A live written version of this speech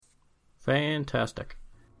Fantastic.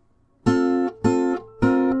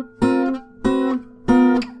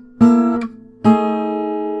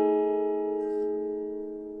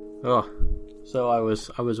 Oh, so I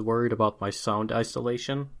was worried about my sound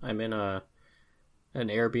isolation. I'm in an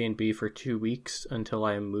Airbnb for 2 weeks until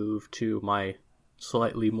I move to my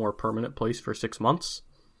slightly more permanent place for 6 months.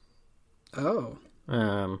 Oh.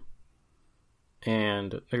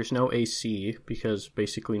 And there's no AC because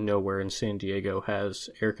basically nowhere in San Diego has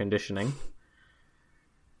air conditioning.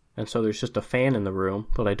 And so there's just a fan in the room,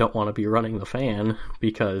 but I don't want to be running the fan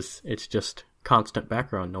because it's just constant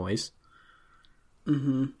background noise.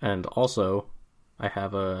 Mm-hmm. And also, I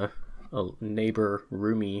have a neighbor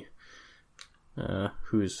roomie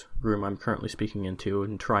whose room I'm currently speaking into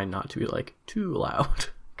and trying not to be, like, too loud,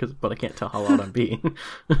 but I can't tell how loud I'm being.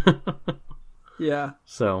 Yeah.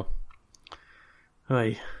 So,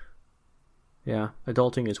 yeah,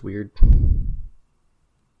 adulting is weird.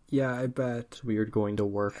 Yeah, I bet. It's weird going to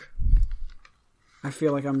work. I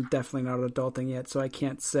feel like I'm definitely not adulting yet, so I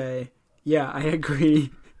can't say, yeah, I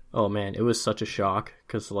agree. Oh man, it was such a shock,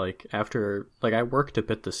 because, like, after, like, I worked a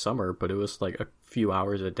bit this summer, but it was, like, a few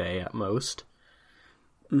hours a day at most.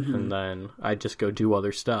 Mm-hmm. And then I'd just go do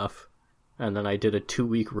other stuff. And then I did a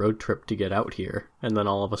 2-week road trip to get out here, and then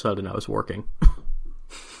all of a sudden I was working.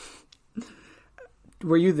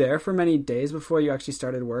 Were you there for many days before you actually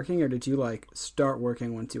started working, or did you, like, start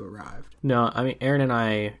working once you arrived? No, I mean, Erin and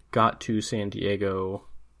I got to San Diego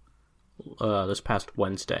this past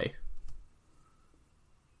Wednesday.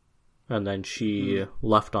 And then she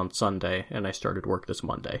left on Sunday, and I started work this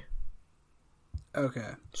Monday.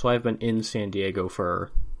 Okay. So I've been in San Diego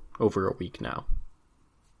for over a week now.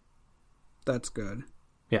 That's good.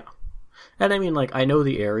 Yeah. And I mean, like, I know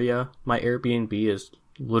the area. My Airbnb is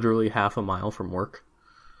literally half a mile from work.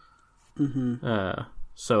 Mm-hmm.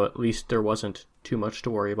 So at least there wasn't too much to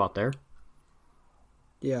worry about there.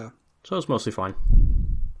 Yeah. So it was mostly fine.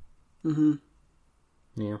 Mm-hmm.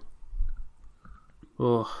 Yeah.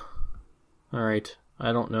 Oh. Alright.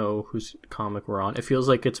 I don't know whose comic we're on. It feels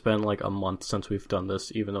like it's been like a month since we've done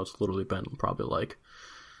this, even though it's literally been probably like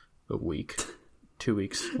a week, 2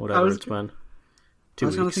 weeks, whatever it's been. 2 weeks. I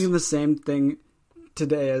was kind of thinking the same thing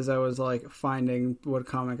today as I was like finding what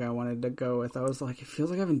comic I wanted to go with. I was like, it feels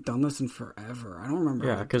like I haven't done this in forever. I don't remember.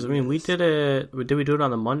 Yeah, because I mean, we did we do it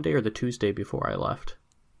on the Monday or the Tuesday before I left?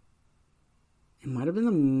 It might have been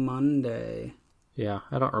the Monday. Yeah,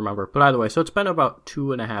 I don't remember. But either way, so it's been about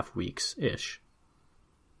 2.5 weeks-ish.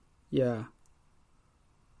 Yeah.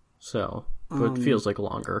 So, but it feels like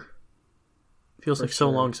longer. Feels like so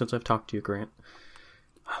long since I've talked to you, Grant.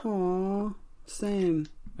 Aww, same.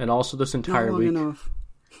 And also this entire week, enough.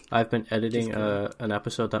 I've been editing an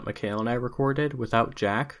episode that Mikhail and I recorded without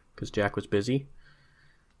Jack, because Jack was busy.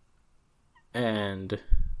 And...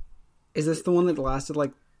 Is this the one that lasted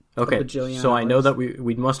like okay, a bajillion so hours? I know that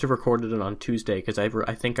we must have recorded it on Tuesday, because I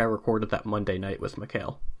think I recorded that Monday night with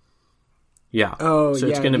Mikhail. Yeah. Oh, so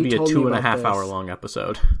yeah. it's going to be a 2.5 hour long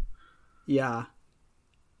episode. Yeah.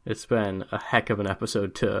 It's been a heck of an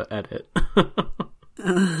episode to edit.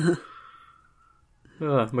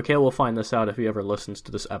 Mikhail will find this out if he ever listens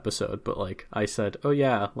to this episode, but like I said, oh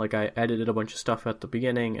yeah, like I edited a bunch of stuff at the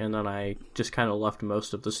beginning, and then I just kind of left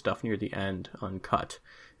most of the stuff near the end uncut.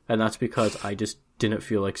 And that's because I just didn't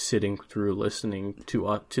feel like sitting through listening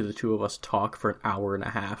to the two of us talk for an hour and a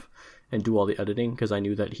half and do all the editing, because I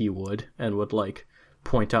knew that he would, and would like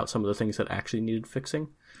point out some of the things that actually needed fixing.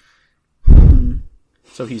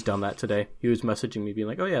 So he's done that today. He was messaging me being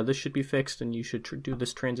like, oh yeah, this should be fixed and you should do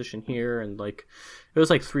this transition here, and like it was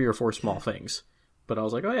like 3 or 4 small things, but I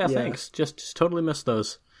was like, oh yeah, thanks, just totally missed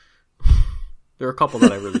those. There are a couple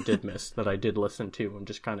that I really did miss that I did listen to and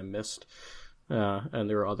just kind of missed, and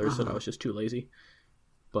there were others that I was just too lazy,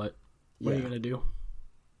 but what are you gonna do?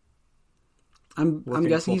 I'm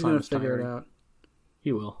guessing he's gonna figure it out.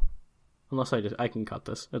 He will, unless I can cut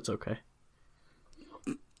this. It's okay.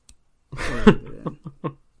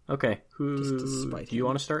 Okay, do you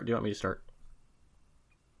want to start? Do you want me to start?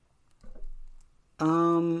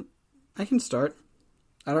 I can start.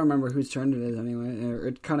 I don't remember whose turn it is anyway.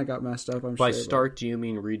 It kind of got messed up, I'm sure. By start, do you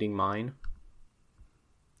mean reading mine?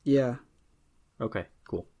 Yeah. Okay,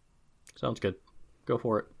 cool. Sounds good. Go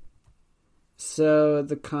for it. So,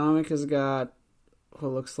 the comic has got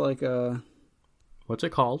what looks like a... What's it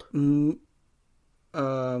called?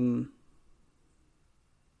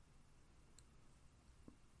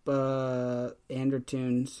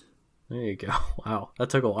 Andertoons. There you go. Wow, that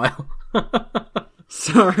took a while.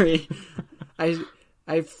 Sorry.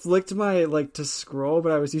 I flicked my, to scroll,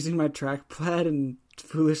 but I was using my trackpad and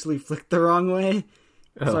foolishly flicked the wrong way.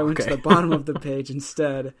 So I went to the bottom of the page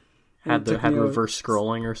instead. Had It took me reverse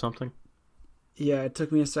scrolling or something. Yeah, it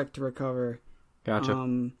took me a sec to recover.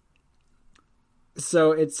 Gotcha.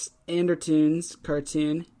 So it's Andertoons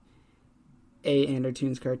cartoon. A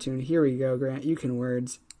Andertoons cartoon. Here we go, Grant. You can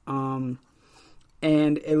words. And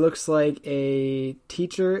it looks like a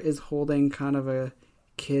teacher is holding kind of a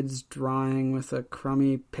kid's drawing with a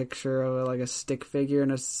crummy picture of like a stick figure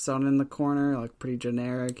and a sun in the corner, like pretty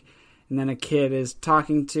generic. And then a kid is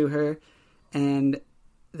talking to her, and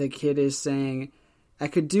the kid is saying, "I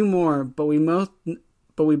could do more, but we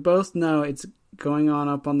both know it's going on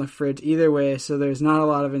up on the fridge either way, so there's not a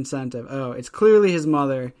lot of incentive." Oh, it's clearly his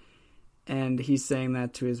mother, and he's saying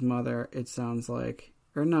that to his mother, it sounds like.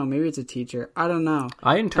 Or no, maybe it's a teacher. I don't know.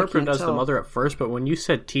 I interpreted as tell. the mother at first, but when you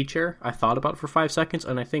said teacher, I thought about it for 5 seconds,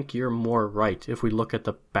 and I think you're more right if we look at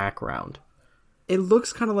the background. It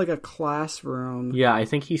looks kind of like a classroom. Yeah, I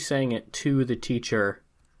think he's saying it to the teacher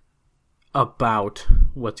about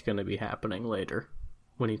what's going to be happening later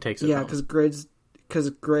when he takes it home. Because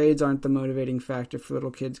grades aren't the motivating factor for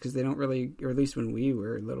little kids, because they don't really, or at least when we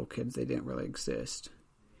were little kids, they didn't really exist.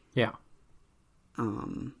 Yeah.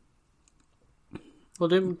 Well,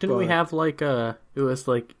 didn't we have like it was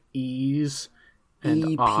like E's and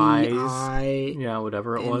EPI, I's? Yeah,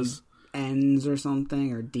 whatever it was. N's or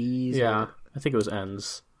something, or D's. Yeah, or I think it was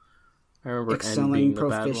N's. I remember excelling, N being the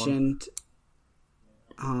proficient,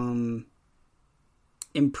 bad one.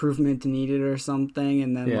 Improvement needed or something,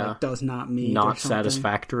 and then like does not meet. Not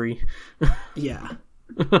satisfactory. Yeah.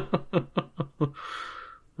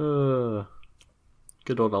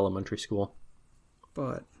 Good old elementary school.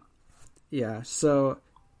 But yeah, so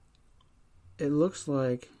it looks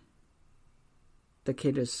like the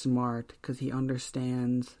kid is smart because he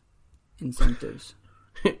understands incentives.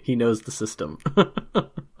 He knows the system.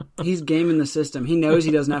 He's gaming the system. He knows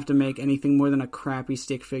he doesn't have to make anything more than a crappy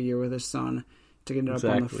stick figure with his son to get it up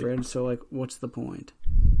on the fridge. So, like, what's the point?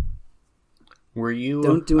 Were you...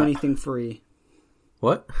 Don't do anything free.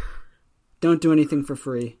 What? Don't do anything for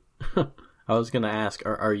free. I was going to ask,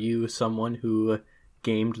 are you someone who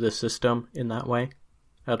gamed the system in that way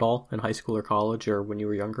at all in high school or college or when you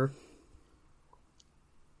were younger?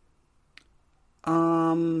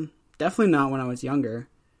 Definitely not when I was younger.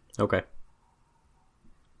 Okay.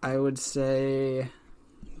 I would say,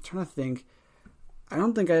 I'm trying to think. I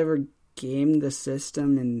don't think I ever gamed the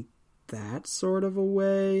system in that sort of a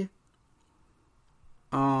way.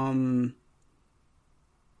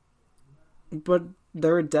 But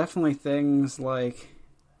there were definitely things like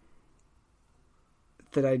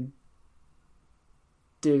that I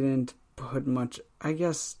didn't put much, I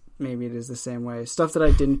guess maybe it is the same way. Stuff that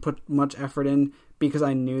I didn't put much effort in because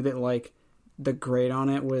I knew that like the grade on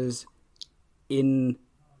it was in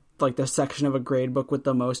like the section of a grade book with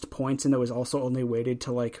the most points, and that was also only weighted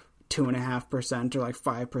to like 2.5% or like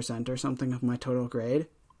 5% or something of my total grade.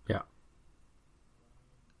 Yeah.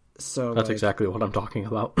 So that's like, exactly what I'm talking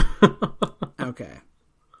about. Okay.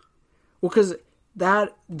 Well, because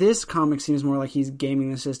this comic seems more like he's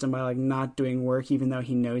gaming the system by like not doing work, even though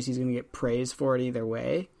he knows he's going to get praise for it either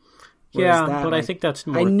way. Whereas but like, I think that's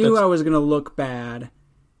more... I knew I was going to look bad,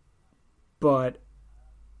 but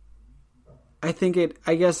I think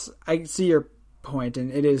I guess I see your point,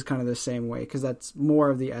 and it is kind of the same way, because that's more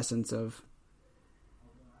of the essence of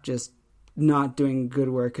just not doing good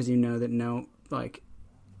work because you know that like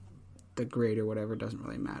the grade or whatever doesn't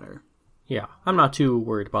really matter. Yeah, I'm not too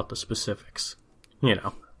worried about the specifics. You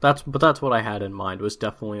know, that's what I had in mind, was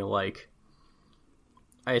definitely like,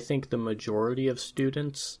 I think the majority of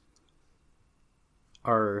students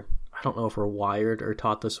are, I don't know if we're wired or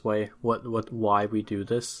taught this way, why we do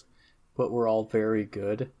this, but we're all very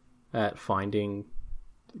good at finding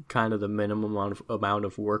kind of the minimum amount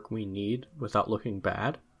of work we need without looking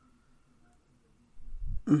bad.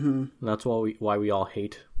 Mm-hmm. And that's why we all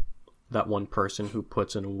hate that one person who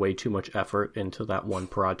puts in way too much effort into that one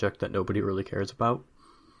project that nobody really cares about.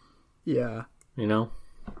 Yeah. You know?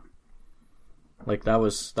 Like, that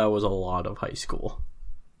was a lot of high school.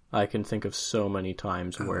 I can think of so many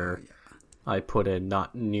times where I put in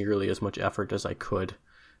not nearly as much effort as I could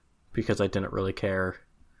because I didn't really care.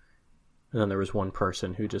 And then there was one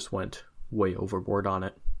person who just went way overboard on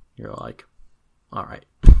it. You're like, all right.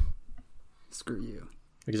 Screw you.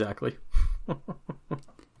 Exactly.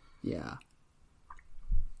 Yeah.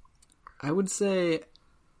 I would say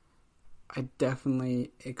I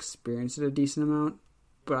definitely experienced it a decent amount,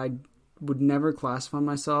 but I would never classify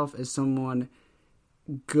myself as someone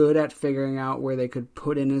good at figuring out where they could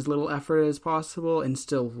put in as little effort as possible and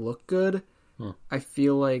still look good. I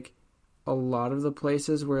feel like a lot of the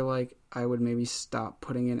places where like I would maybe stop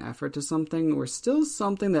putting in effort to something were still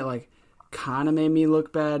something that like kind of made me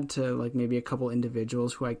look bad to like maybe a couple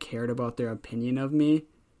individuals who I cared about their opinion of me,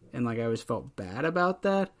 and like I always felt bad about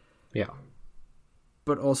that. Yeah.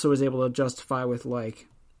 But also was able to justify with like,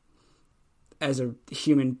 as a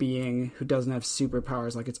human being who doesn't have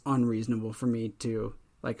superpowers, like it's unreasonable for me to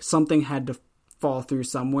like something had to fall through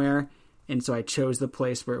somewhere, and so I chose the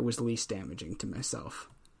place where it was least damaging to myself.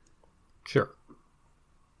 Sure.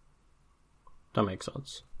 That makes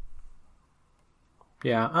sense.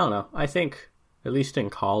 Yeah, I don't know. I think, at least in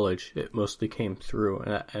college, it mostly came through,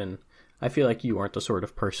 and I feel like you weren't the sort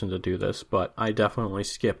of person to do this, but I definitely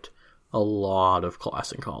skipped a lot of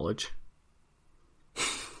class in college.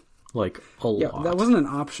 Like, a lot. Yeah, that wasn't an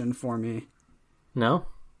option for me. No?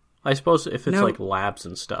 I suppose if it's like labs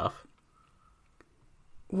and stuff.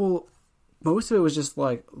 Well, most of it was just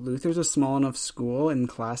like, Luther's a small enough school and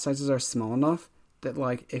class sizes are small enough that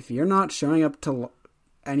like, if you're not showing up to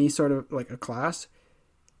any sort of like a class,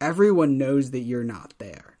 everyone knows that you're not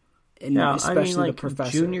there. And yeah, especially I mean, like, the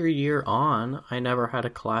professor. Junior year on, I never had a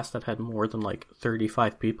class that had more than like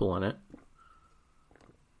 35 people in it.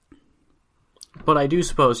 But I do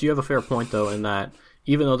suppose you have a fair point, though, in that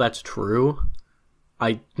even though that's true,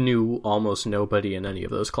 I knew almost nobody in any of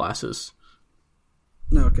those classes.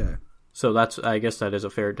 Okay. So I guess that is a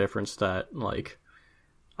fair difference, that like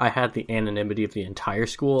I had the anonymity of the entire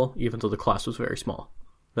school, even though the class was very small,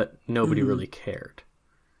 that nobody really cared.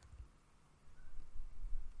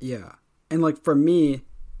 Yeah. And like for me,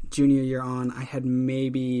 junior year on, I had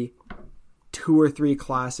maybe 2 or 3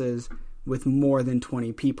 classes with more than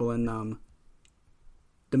 20 people in them.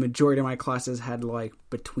 The majority of my classes had like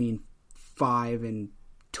between 5 and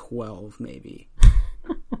 12 maybe.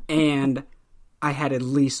 And I had at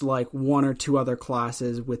least like 1 or 2 other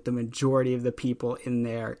classes with the majority of the people in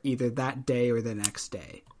there either that day or the next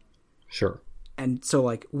day. Sure. And so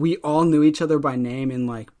like we all knew each other by name and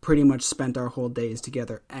like pretty much spent our whole days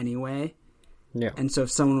together anyway. Yeah. And so if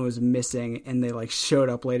someone was missing and they like showed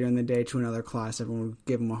up later in the day to another class, everyone would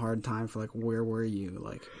give them a hard time for like, where were you?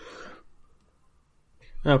 Like,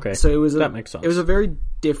 okay. So that makes sense. It was a very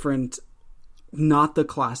different, not the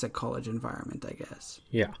classic college environment, I guess.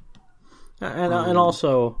 Yeah. And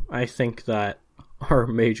also, I think that our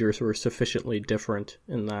majors were sufficiently different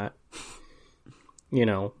in that, you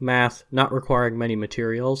know, math not requiring many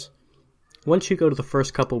materials. Once you go to the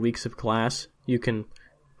first couple weeks of class, you can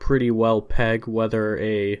pretty well peg whether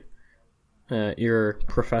your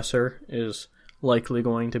professor is likely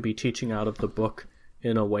going to be teaching out of the book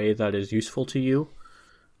in a way that is useful to you.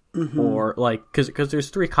 Mm-hmm. Or, like, because there's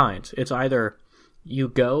 3 kinds. It's either you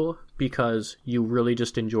go because you really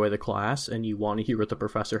just enjoy the class and you want to hear what the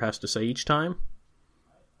professor has to say each time.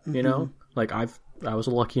 Mm-hmm. You know? Like, I was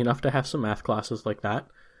lucky enough to have some math classes like that.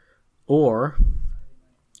 Or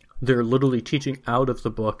they're literally teaching out of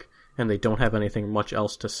the book and they don't have anything much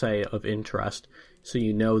else to say of interest. So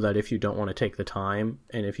you know that if you don't want to take the time,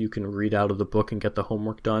 and if you can read out of the book and get the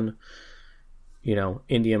homework done, you know,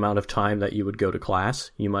 in the amount of time that you would go to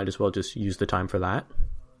class, you might as well just use the time for that.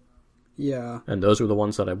 Yeah. And those were the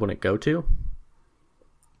ones that I wouldn't go to.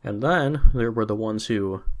 And then there were the ones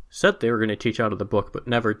who said they were going to teach out of the book but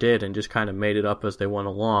never did and just kind of made it up as they went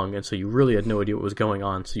along, and so you really had no idea what was going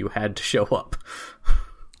on, so you had to show up.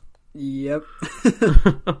 Yep.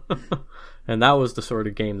 And that was the sort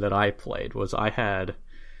of game that I played. Was I had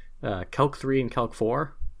Calc 3 and Calc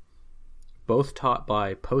 4, both taught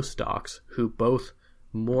by postdocs who both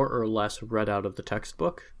more or less read out of the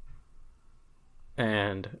textbook.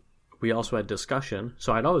 And we also had discussion,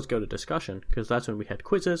 so I'd always go to discussion because that's when we had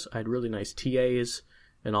quizzes. I had really nice TAs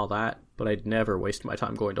and all that, but I'd never waste my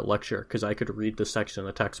time going to lecture because I could read the section of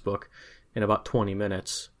the textbook in about 20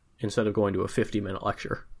 minutes instead of going to a 50-minute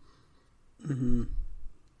lecture. Mm-hmm.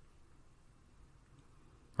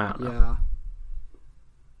 I don't know. Yeah.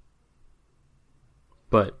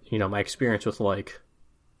 But, you know, my experience with, like,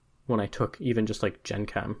 when I took even just, like, Gen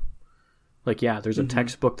Chem, like, yeah, there's a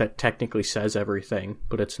textbook that technically says everything,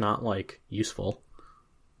 but it's not, like, useful.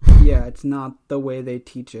 Yeah, it's not the way they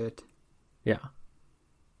teach it. Yeah.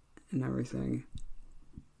 And everything.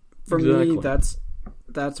 For me, that's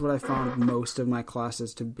what I found most of my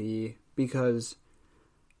classes to be, because,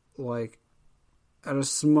 like, at a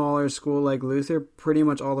smaller school like Luther, pretty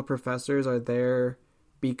much all the professors are there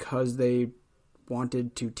because they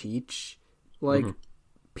wanted to teach, like,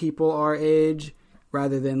 people our age,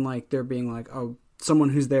 rather than, like, there being, like, oh, someone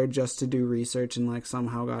who's there just to do research and, like,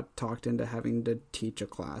 somehow got talked into having to teach a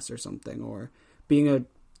class or something, or being a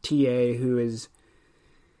TA who is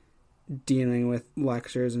dealing with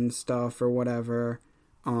lectures and stuff or whatever.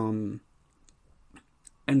 And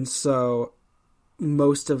so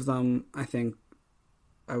most of them, I think,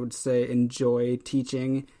 I would say enjoy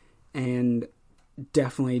teaching, and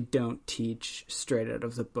definitely don't teach straight out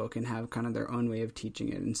of the book and have kind of their own way of teaching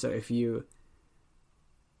it. And so if you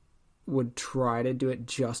would try to do it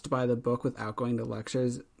just by the book without going to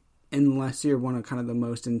lectures, unless you're one of kind of the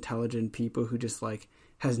most intelligent people who just like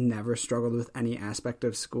has never struggled with any aspect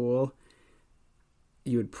of school,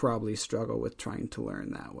 you would probably struggle with trying to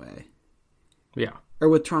learn that way. Yeah. Or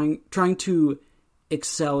with trying to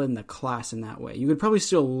excel in the class in that way. You could probably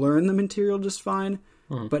still learn the material just fine,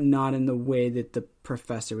 but not in the way that the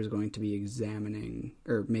professor was going to be examining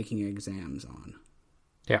or making exams on.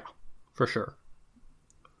 Yeah, for sure.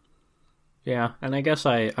 Yeah, and I guess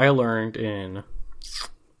I learned in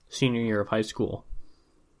senior year of high school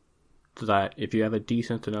that if you have a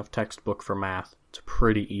decent enough textbook for math, it's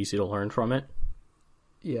pretty easy to learn from it.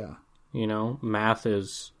 Yeah. You know, math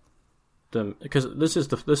is because this is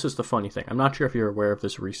the funny thing. I'm not sure if you're aware of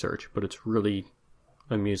this research, but it's really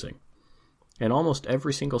amusing. In almost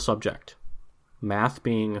every single subject, math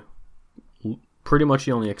being pretty much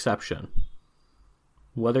the only exception,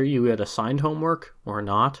 whether you get assigned homework or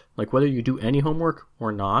not, like whether you do any homework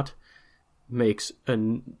or not, makes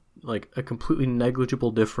a completely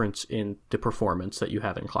negligible difference in the performance that you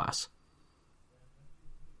have in class.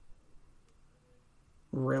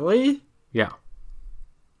 Really? Yeah.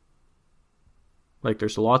 Like,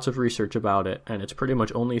 there's lots of research about it, and it's pretty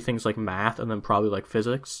much only things like math and then probably like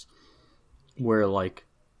physics where like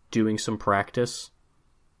doing some practice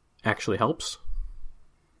actually helps.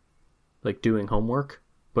 Like doing homework,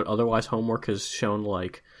 but otherwise homework has shown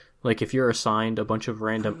like if you're assigned a bunch of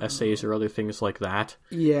random essays or other things like that,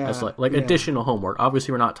 as additional homework.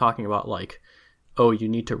 Obviously, we're not talking about like, oh, you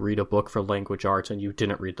need to read a book for language arts and you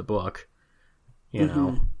didn't read the book, you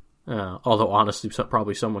know. Although honestly,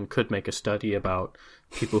 probably someone could make a study about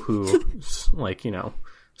people who like, you know,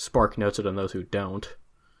 spark notes it and those who don't,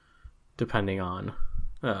 depending on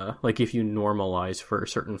like if you normalize for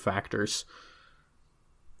certain factors.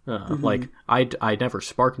 Like I never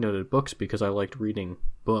spark noted books because I liked reading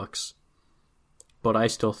books, but I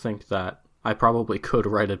still think that I probably could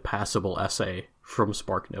write a passable essay from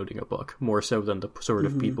spark noting a book, more so than the sort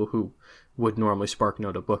of people who would normally spark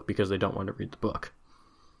note a book because they don't want to read the book.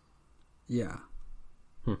 Yeah.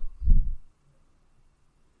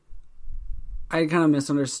 I kind of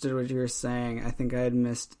misunderstood what you were saying. I think I had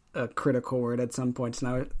missed a critical word at some points, and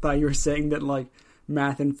I thought you were saying that like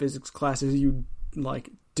math and physics classes, you like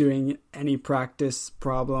doing any practice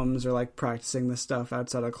problems or like practicing the stuff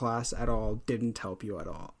outside of class at all didn't help you at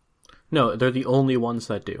all. No, they're the only ones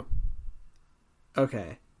that do.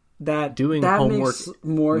 Okay. Doing that homework, makes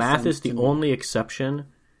more math sense is the to me. only exception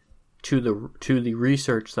to the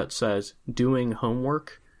research that says doing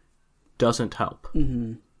homework doesn't help.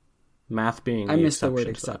 Mm-hmm. Math being the I missed the word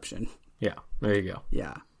exception. exception. Yeah, there you go.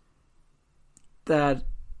 Yeah. That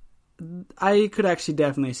I could actually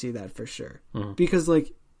definitely see that for sure. Mm-hmm. Because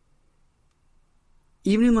like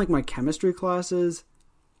even in like my chemistry classes,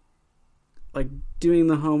 like doing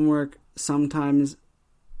the homework sometimes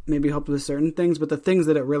maybe helped with certain things, but the things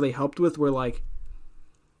that it really helped with were like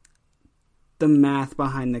the math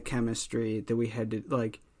behind the chemistry that we had to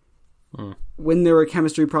like when there were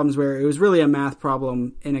chemistry problems where it was really a math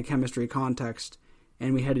problem in a chemistry context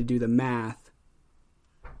and we had to do the math.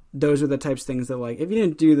 Those are the types of things that like if you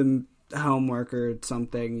didn't do the homework or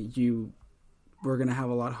something, you were going to have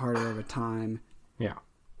a lot harder of a time. Yeah.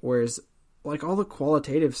 Whereas like all the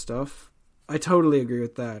qualitative stuff, I totally agree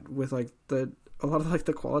with that. With like a lot of like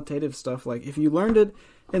the qualitative stuff, like if you learned it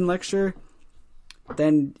in lecture,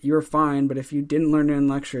 then you're fine. But if you didn't learn it in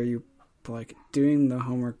lecture, you like doing the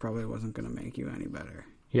homework probably wasn't going to make you any better.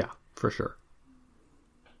 Yeah, for sure.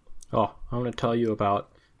 Oh, I'm going to tell you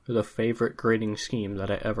about the favorite grading scheme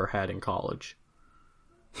that I ever had in college.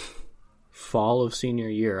 Fall of senior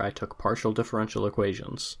year, I took partial differential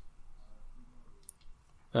equations.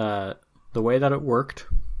 The way that it worked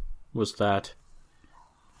was that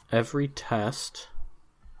every test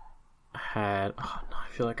had... Oh, no, I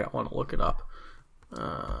feel like I want to look it up.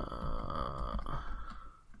 I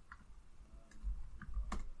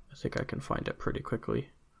think I can find it pretty quickly.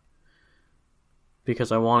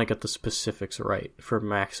 Because I want to get the specifics right for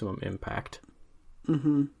maximum impact.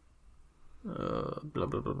 Mm-hmm. Blah,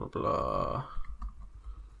 blah, blah, blah, blah.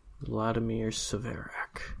 Vladimir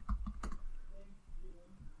Severak.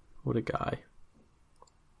 What a guy.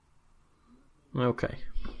 Okay.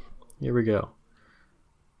 Here we go.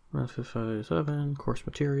 Math 557, course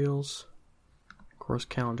materials, course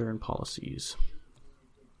calendar, and policies.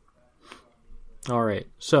 Alright,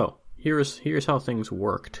 so here's how things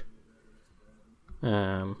worked.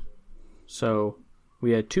 So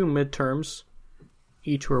we had 2 midterms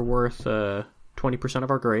each were worth 20%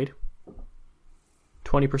 of our grade.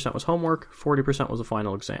 20% was homework, 40% was a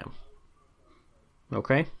final exam.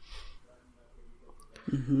 Okay?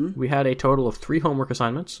 Mm-hmm. We had a total of 3 homework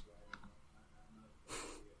assignments.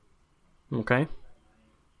 Okay?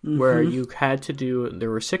 Mm-hmm. Where you had to do, there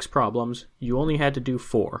were 6 problems, you only had to do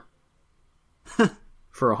 4.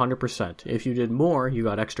 For 100%. If you did more, you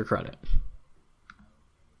got extra credit.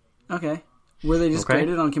 Okay. Were they just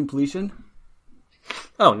graded on completion?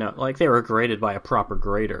 Oh, no. Like, they were graded by a proper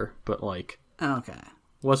grader, but, like... Okay.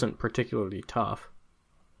 Wasn't particularly tough.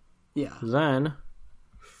 Yeah. Then,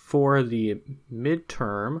 for the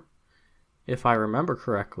midterm, if I remember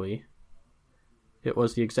correctly, it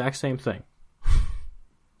was the exact same thing.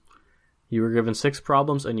 You were given 6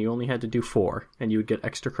 problems, and you only had to do 4, and you would get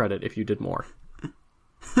extra credit if you did more.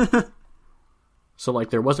 So,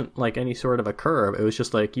 like, there wasn't, like, any sort of a curve. It was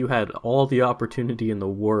just, like, you had all the opportunity in the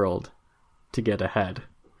world to get ahead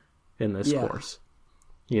in this course.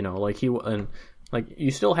 You know, like,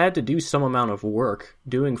 you still had to do some amount of work.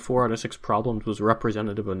 Doing 4 out of 6 problems was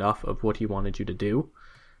representative enough of what he wanted you to do,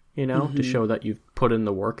 you know, to show that you've put in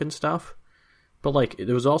the work and stuff. But, like,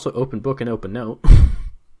 there was also open book and open note.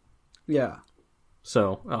 Yeah.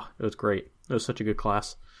 So, it was great. It was such a good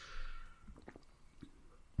class.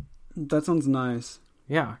 That sounds nice.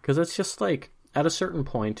 Yeah, because it's just like, at a certain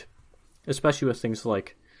point, especially with things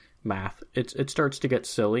like math, it starts to get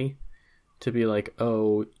silly to be like,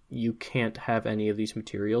 oh, you can't have any of these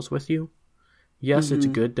materials with you. Yes, it's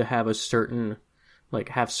good to have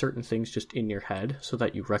have certain things just in your head so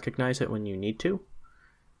that you recognize it when you need to.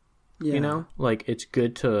 Yeah. You know? Like, it's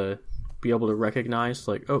good to be able to recognize,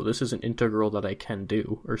 like, oh, this is an integral that I can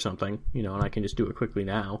do or something, you know, and I can just do it quickly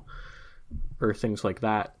now. Or things like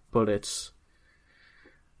that. But it's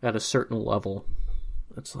at a certain level.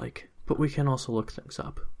 It's like, but we can also look things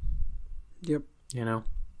up. Yep. You know?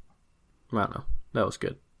 I don't know. That was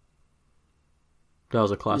good. That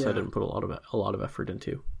was a class I didn't put a lot of effort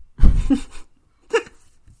into.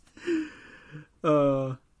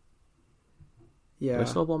 Yeah. But I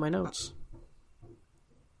still have all my notes.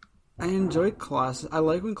 I enjoy classes. I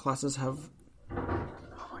like when classes have,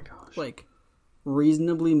 oh my gosh, like,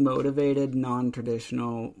 reasonably motivated,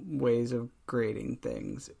 non-traditional ways of grading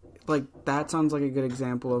things. Like, that sounds like a good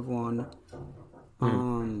example of one.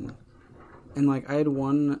 And, like, I had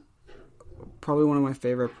probably one of my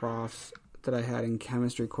favorite profs that I had in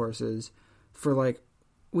chemistry courses for, like,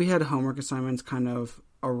 we had homework assignments kind of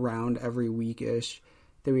around every week-ish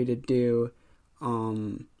that we had to do.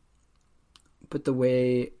 But the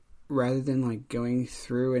way, rather than, like, going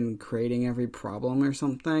through and creating every problem or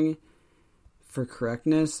something for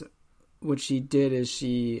correctness, what she did is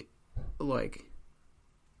she, like,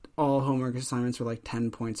 all homework assignments were, like,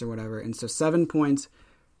 10 points or whatever. And so 7 points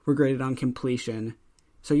were graded on completion.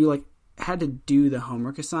 So you, like, had to do the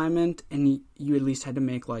homework assignment, and you at least had to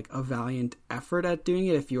make, like, a valiant effort at doing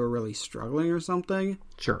it if you were really struggling or something.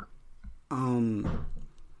 Sure.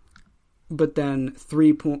 But then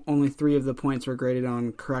only 3 of the points were graded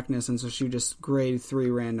on correctness, and so she just graded 3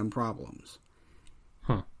 random problems.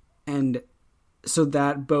 Huh. And so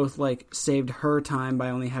that both, like, saved her time by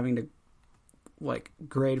only having to, like,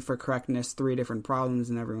 grade for correctness 3 different problems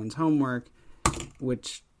in everyone's homework,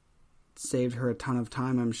 which saved her a ton of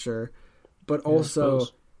time, I'm sure. But also,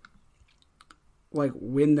 like,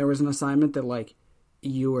 when there was an assignment that, like,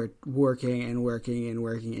 you were working and working and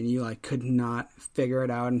working and you, like, could not figure it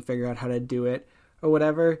out and figure out how to do it or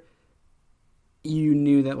whatever, you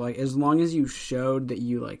knew that, like, as long as you showed that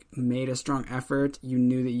you, like, made a strong effort, you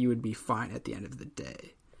knew that you would be fine at the end of the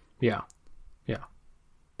day. Yeah. Yeah.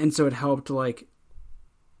 And so it helped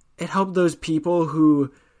those people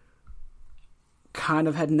who kind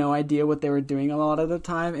of had no idea what they were doing a lot of the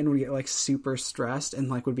time and would get, like, super stressed and,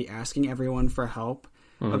 like, would be asking everyone for help.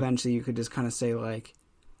 Eventually you could just kind of say, like,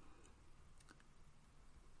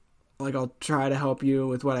 I'll try to help you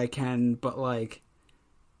with what I can, but, like,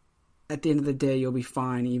 at the end of the day, you'll be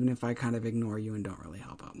fine, even if I kind of ignore you and don't really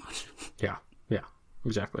help out much. Yeah,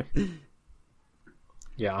 exactly.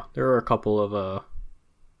 Yeah, there were a couple of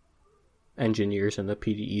engineers in the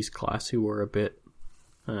PDE's class who were a bit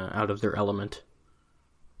out of their element.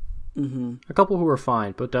 Mm-hmm. A couple who were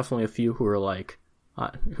fine, but definitely a few who were, like,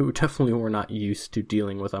 who definitely were not used to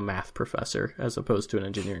dealing with a math professor as opposed to an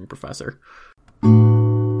engineering professor.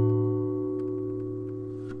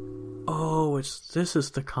 Oh, this is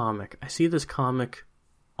the comic. I see this comic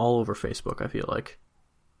all over Facebook, I feel like.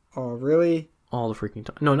 Oh, really? All the freaking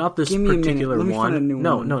time. No, not this particular one. Find a new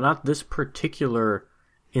one. No, not this particular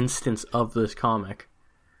instance of this comic.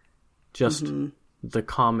 Just the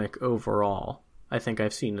comic overall. I think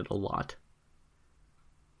I've seen it a lot.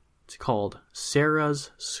 It's called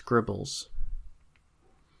Sarah's Scribbles.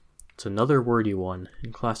 It's another wordy one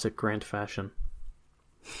in classic Grant fashion.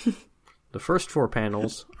 The first 4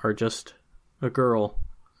 panels are just a girl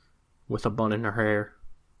with a bun in her hair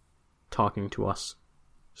talking to us,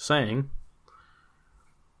 saying,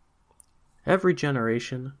 "Every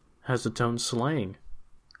generation has its own slang.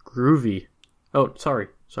 Groovy." Oh, sorry.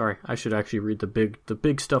 I should actually read the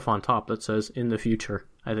big stuff on top that says "in the future."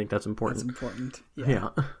 I think that's important. That's important.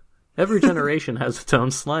 Yeah. Every generation has its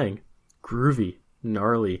own slang. Groovy,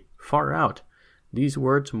 gnarly, far out. These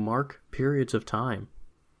words mark periods of time.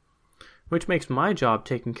 Which makes my job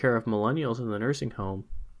taking care of millennials in the nursing home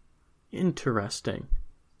interesting.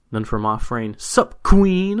 Then from off-frame, "Sup,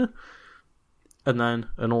 queen?" And then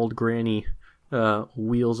an old granny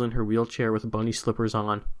wheels in her wheelchair with bunny slippers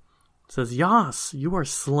on. Says, "Yas, you are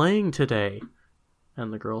slaying today."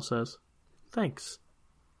 And the girl says, "Thanks."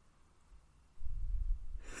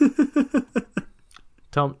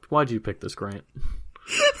 Tell me, why'd you pick this, Grant?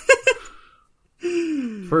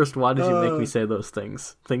 First, why did you make me say those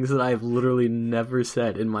things? Things that I've literally never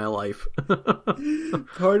said in my life.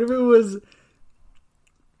 Part of it was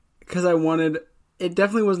because I wanted... It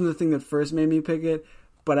definitely wasn't the thing that first made me pick it,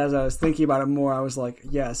 but as I was thinking about it more, I was like,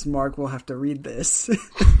 yes, Mark will have to read this.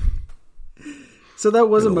 So that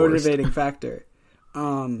was a motivating factor.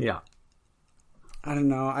 Yeah. I don't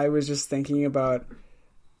know. I was just thinking about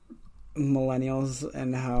millennials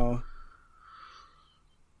and how...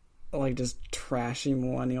 like just trashy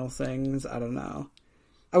millennial things. I don't know.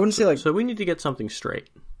 I wouldn't say like... So we need to get something straight.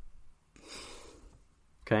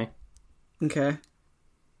 Okay? Okay.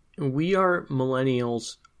 We are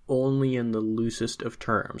millennials only in the loosest of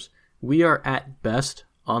terms. We are at best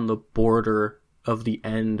on the border of the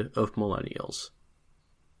end of millennials.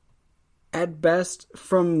 At best,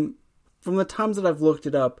 from the times that I've looked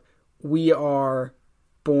it up, we are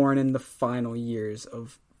born in the final year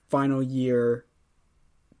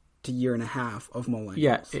to year and a half of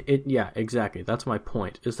millennials. Yeah, exactly. That's my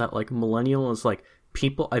point. Is that like millennial is like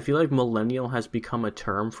people? I feel like millennial has become a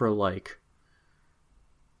term for like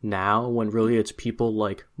now, when really it's people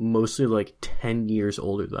like mostly like 10 years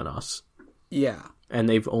older than us. Yeah, and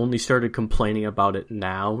they've only started complaining about it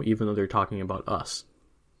now, even though they're talking about us.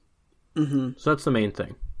 Mm-hmm. So that's the main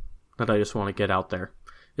thing that I just want to get out there.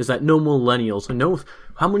 Is that no millennials,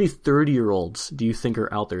 how many 30-year-olds do you think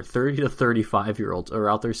are out there? 30 to 35-year-olds are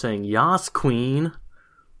out there saying, "Yas, queen."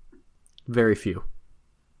 Very few.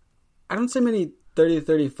 I don't say many 30 to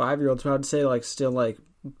 35-year-olds, but I'd say like still like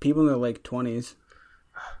people in their like 20s.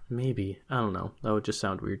 Maybe. I don't know. That would just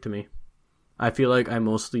sound weird to me. I feel like I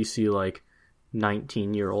mostly see like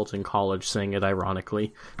 19-year-olds in college saying it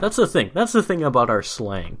ironically. That's the thing. That's the thing about our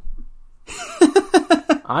slang.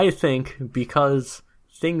 I think because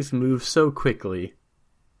things move so quickly,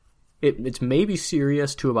 it's maybe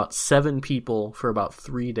serious to about 7 people for about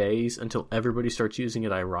 3 days until everybody starts using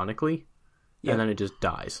it ironically, and then it just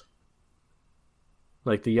dies.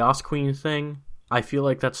 Like the Yas Queen thing, I feel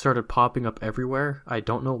like that started popping up everywhere. I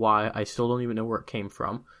don't know why. I still don't even know where it came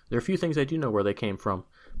from. There are a few things I do know where they came from,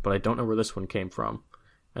 but I don't know where this one came from.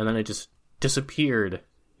 And then it just disappeared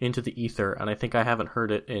into the ether, and I think I haven't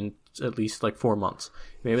heard it in at least like 4 months.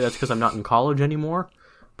 Maybe that's because I'm not in college anymore,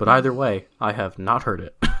 but either way, I have not heard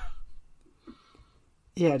it.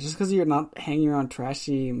 Yeah, just because you're not hanging around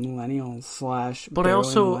trashy millennials / But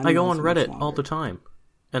I go on Reddit all the time,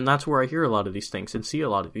 and that's where I hear a lot of these things and see a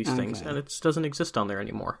lot of these things, and it doesn't exist on there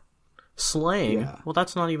anymore. Slang, well,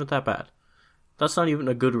 that's not even that bad. That's not even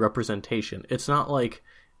a good representation. It's not like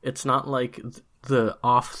the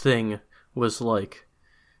off thing was like...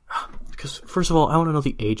 Because, first of all, I want to know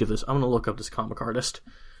the age of this. I'm going to look up this comic artist.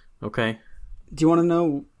 Okay? Do you want to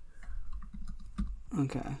know...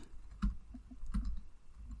 Okay.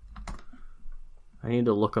 I need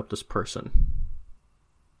to look up this person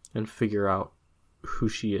and figure out who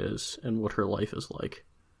she is and what her life is like.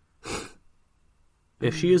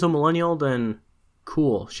 If she is a millennial, then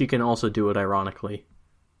cool. She can also do it ironically.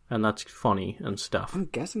 And that's funny and stuff. I'm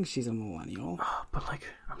guessing she's a millennial. But, like,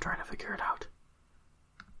 I'm trying to figure it out.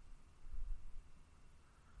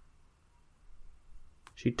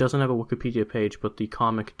 She doesn't have a Wikipedia page, but the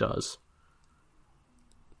comic does.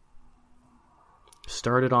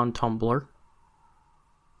 Started on Tumblr.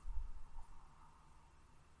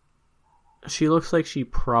 She looks like she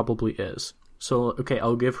probably is. So, okay,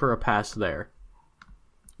 I'll give her a pass there.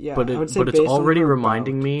 Yeah, but it's already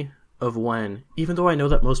reminding me of when, even though I know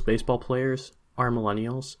that most baseball players are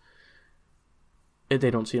millennials,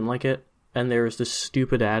 they don't seem like it. And there's this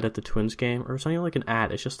stupid ad at the Twins game, or it's not even like an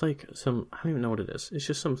ad, it's just like some, I don't even know what it is. It's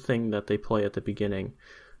just something that they play at the beginning,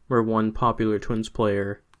 where one popular Twins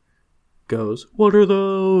player goes, "What are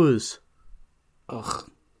those?" Ugh.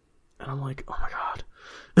 And I'm like, oh my god.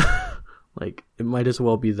 Like, it might as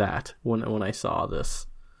well be that when I saw this.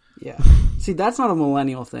 Yeah. See, that's not a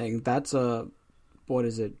millennial thing. That's a, what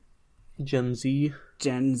is it? Gen Z?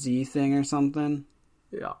 Gen Z thing or something?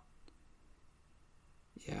 Yeah.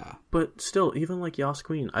 Yeah. But still, even like Yas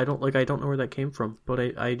Queen, I don't know where that came from, but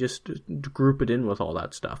I just group it in with all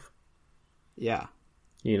that stuff. Yeah.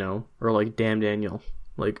 You know? Or like Damn Daniel.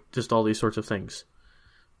 Like, just all these sorts of things.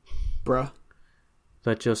 Bruh.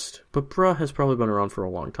 But bruh has probably been around for a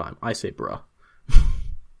long time. I say bruh.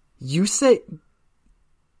 You say...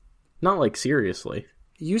 Not like seriously.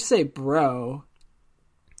 You say bro.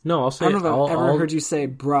 No, I'll say... I don't know if I've ever heard you say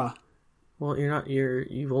bruh. Well,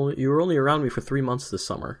 you were only around me for 3 months this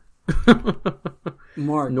summer.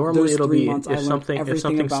 Mark, normally it'll be months, if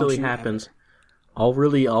something silly happens, I'll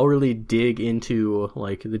really dig into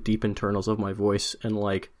like the deep internals of my voice and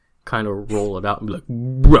like kind of roll it out and be like,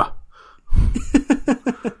 bruh.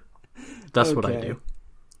 That's what I do.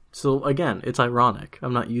 So again, it's ironic.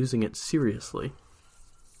 I'm not using it seriously.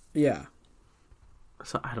 Yeah.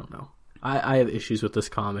 So I don't know. I have issues with this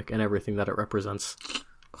comic and everything that it represents.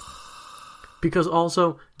 Because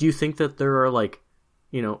also, do you think that there are like,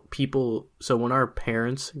 you know, people? So when our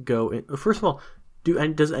parents go in, first of all,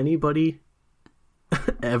 does anybody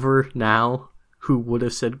ever now who would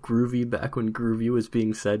have said groovy back when groovy was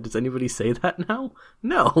being said? Does anybody say that now?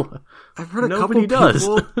 No, I've heard nobody does.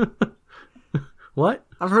 What?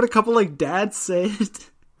 I've heard a couple like dads say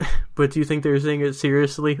it. But do you think they're saying it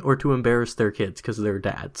seriously or to embarrass their kids because they're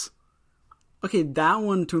dads? Okay, that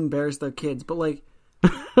one to embarrass their kids, but like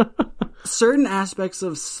certain aspects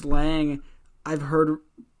of slang I've heard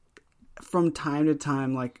from time to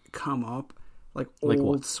time like come up, like old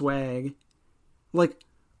what? swag. Like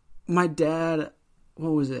my dad,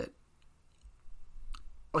 what was it?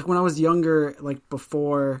 Like when I was younger, like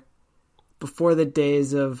before the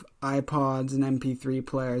days of iPods and MP3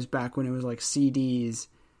 players, back when it was like CDs.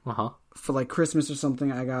 For like Christmas or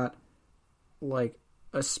something, I got like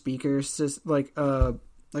a speaker like a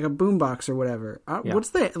boombox or whatever. What's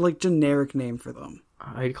the like generic name for them?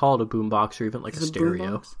 I'd call it a boombox or even like a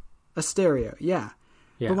stereo. A stereo, yeah.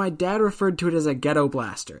 But my dad referred to it as a ghetto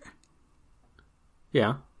blaster.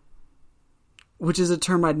 Yeah. Which is a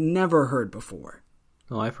term I'd never heard before.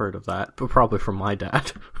 Well, I've heard of that, but probably from my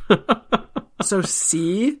dad. So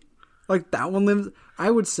see? Like that one lives... I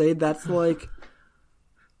would say that's like...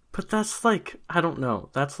 But that's like... I don't know.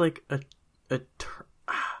 That's like a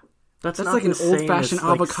That's like an old-fashioned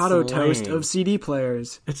avocado toast of CD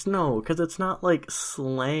players. Because it's not like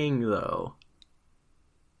slang, though.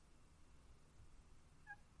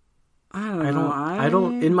 I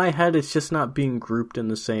don't... In my head, it's just not being grouped in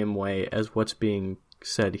the same way as what's being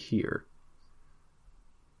said here.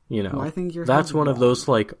 You know, well, I think that's one of those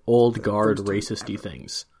like old guard racist-y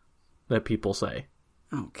things that people say.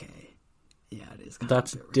 Okay. Yeah, it is.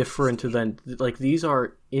 That's different than, like, these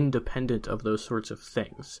are independent of those sorts of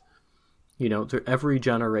things. You know, every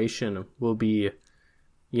generation will be,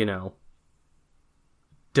 you know,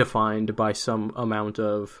 defined by some amount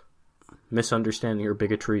of misunderstanding or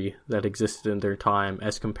bigotry that existed in their time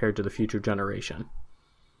as compared to the future generation.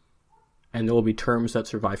 And there will be terms that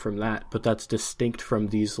survive from that, but that's distinct from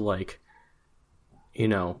these, like, you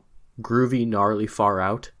know, groovy, gnarly, far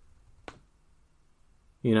out.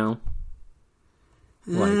 You know?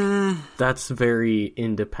 Like, that's very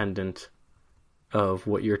independent of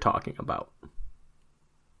what you're talking about.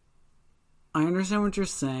 I understand what you're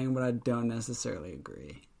saying, but I don't necessarily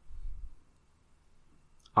agree.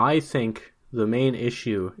 I think the main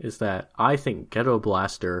issue is that I think ghetto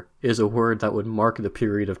blaster is a word that would mark the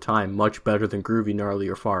period of time much better than groovy, gnarly,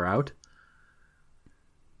 or far out.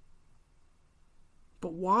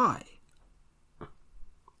 But why?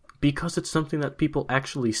 Because it's something that people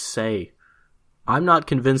actually say. I'm not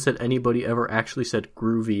convinced that anybody ever actually said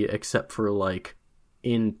groovy except for, like,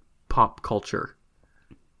 in pop culture.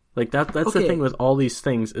 Like, that's okay. The thing with all these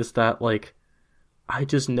things is that, like, I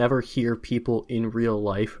just never hear people in real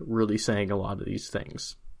life really saying a lot of these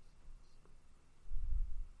things.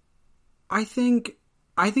 I think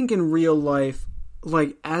in real life,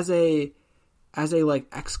 like, as a like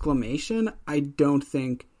exclamation, I don't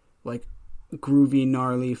think like groovy,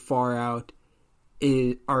 gnarly, far out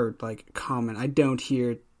are like common. I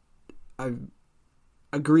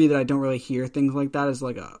agree that I don't really hear things like that as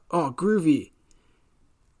like groovy.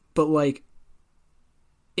 But like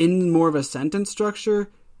in more of a sentence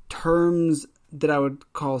structure, terms that I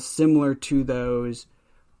would call similar to those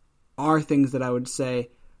are things that I would say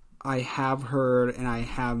I have heard and I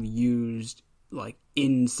have used like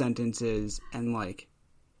in sentences and like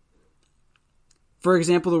For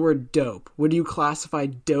example, the word dope. Would you classify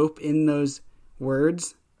dope in those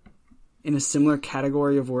words? In a similar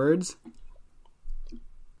category of words?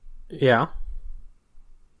 Yeah.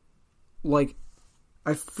 Like,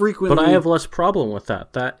 I frequently... But I have less problem with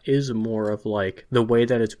that. That is more of like the way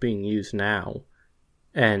that it's being used now,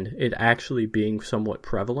 and it actually being somewhat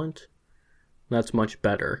prevalent. That's much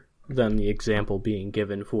better than the example being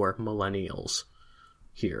given for millennials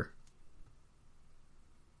here.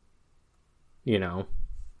 You know?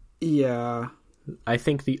 Yeah. I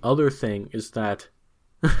think the other thing is that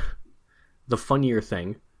the funnier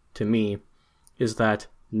thing to me is that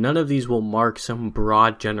none of these will mark some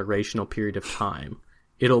broad generational period of time.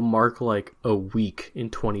 It'll mark like a week in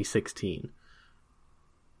 2016.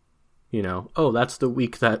 You know, oh, that's the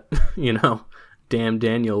week that, you know, Damn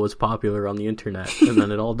Daniel was popular on the internet, and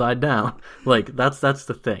then it all died down. Like, that's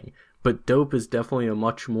the thing. But dope is definitely a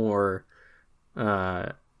much more,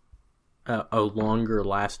 a longer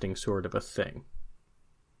lasting sort of a thing.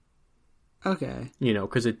 Okay. You know,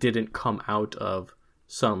 because it didn't come out of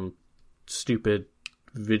some stupid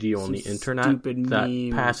video on the internet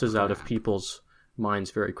that passes out of people's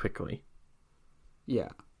minds very quickly. Yeah.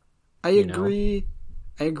 I agree.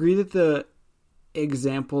 I agree that the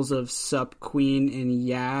examples of sup queen and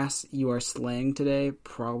yas you are slaying today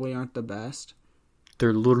probably aren't the best.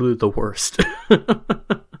 They're literally the worst.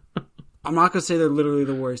 I'm not going to say they're literally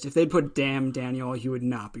the worst. If they'd put damn Daniel, you would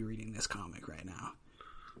not be reading this comic right now.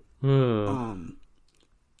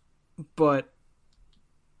 But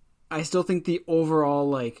I still think the overall,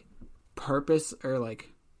 like, purpose or,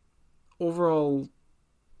 like, overall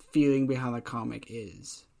feeling behind the comic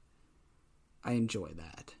is I enjoy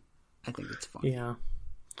that. I think it's fun. Yeah.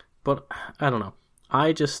 But, I don't know.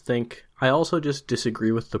 I also just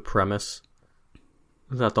disagree with the premise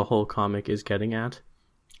that the whole comic is getting at.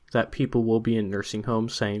 That people will be in nursing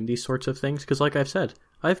homes saying these sorts of things. Because like I've said,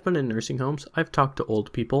 I've been in nursing homes. I've talked to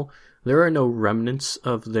old people. There are no remnants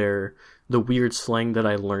of the weird slang that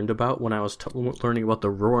I learned about when I was learning about the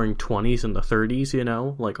Roaring 20s and the 30s, you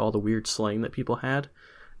know? Like all the weird slang that people had.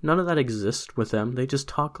 None of that exists with them. They just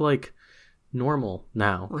talk like normal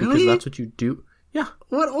now. Really? Because that's what you do. Yeah.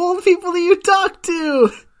 What old people do you talk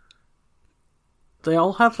to? They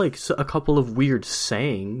all have like a couple of weird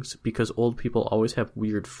sayings because old people always have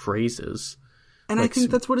weird phrases. And like, I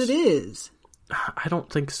think that's what it is. I don't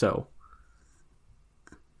think so.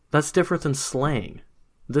 That's different than slang.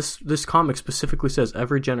 This comic specifically says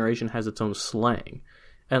every generation has its own slang.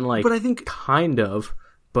 And like, but I think kind of,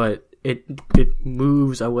 but it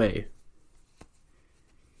moves away.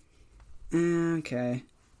 Okay.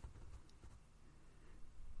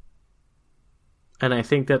 And I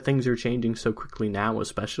think that things are changing so quickly now,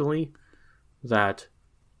 especially, that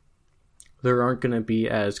there aren't going to be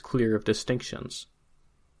as clear of distinctions.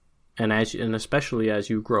 And especially as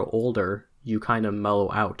you grow older, you kind of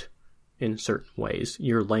mellow out in certain ways,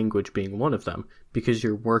 your language being one of them, because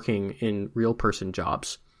you're working in real person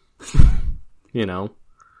jobs. You know?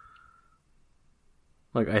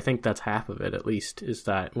 Like, I think that's half of it, at least, is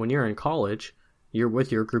that when you're in college, you're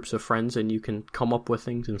with your groups of friends and you can come up with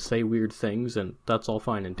things and say weird things, and that's all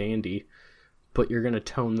fine and dandy, but you're going to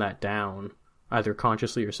tone that down, either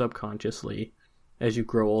consciously or subconsciously, as you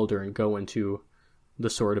grow older and go into the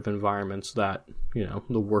sort of environments that, you know,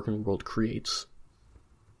 the working world creates.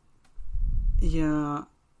 Yeah,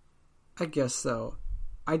 I guess so.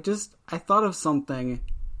 I thought of something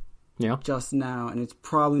just now, and it's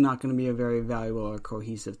probably not going to be a very valuable or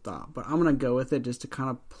cohesive thought, but I'm going to go with it just to kind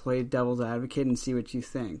of play devil's advocate and see what you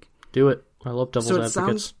think. Do it. I love devil's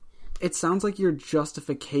advocates. It sounds like your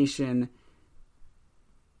justification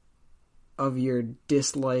of your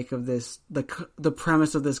dislike of this, the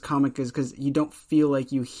premise of this comic is because you don't feel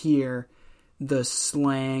like you hear the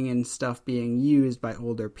slang and stuff being used by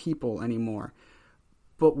older people anymore.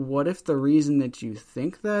 But what if the reason that you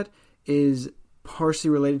think that is partially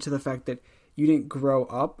related to the fact that you didn't grow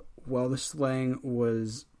up while the slang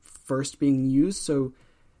was first being used, so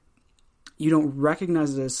you don't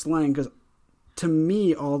recognize it as slang? Because to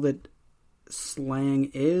me, all that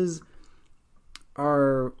slang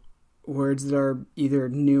are words that are either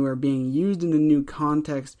new or being used in a new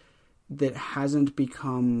context that hasn't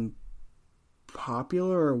become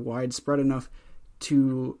popular or widespread enough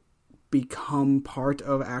to become part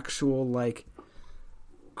of actual, like,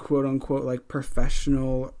 quote unquote, like,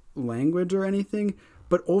 professional language or anything.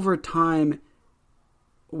 But over time,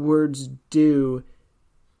 words do.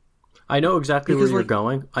 I know exactly where you're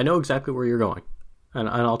going. I know exactly where you're going. And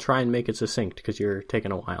I'll try and make it succinct because you're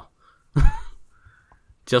taking a while.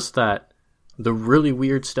 Just that the really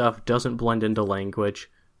weird stuff doesn't blend into language.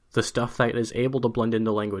 the stuff that is able to blend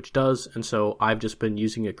into language does, and so I've just been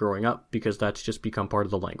using it growing up because that's just become part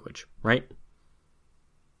of the language, right?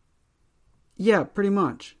 Yeah, pretty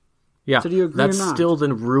much. Yeah, so do you agree that or not? still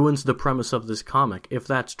then ruins the premise of this comic. If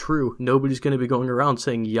that's true, nobody's going to be going around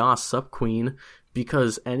saying, "Ya, sup, queen,"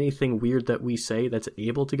 because anything weird that we say that's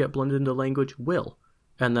able to get blended into language will.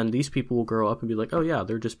 And then these people will grow up and be like, oh yeah,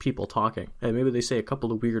 they're just people talking. And maybe they say a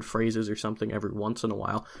couple of weird phrases or something every once in a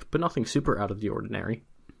while, but nothing super out of the ordinary.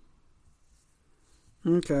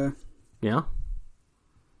 Okay. Yeah?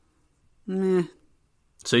 Meh.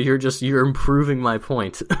 So you're improving my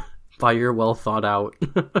point by your well thought out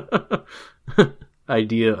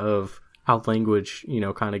idea of how language,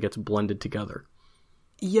 kind of gets blended together.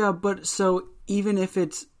 Yeah, but so even if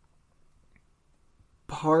it's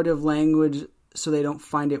part of language so they don't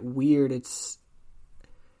find it weird, it's...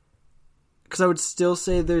 Because I would still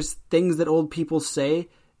say there's things that old people say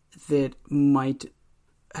that might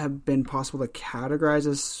have been possible to categorize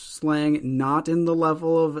as slang, not in the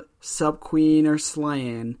level of sup queen or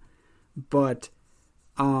slaying, but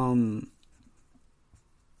that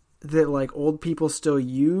like old people still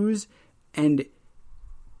use and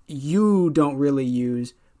you don't really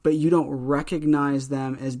use, but you don't recognize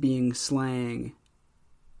them as being slang.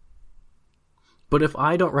 But if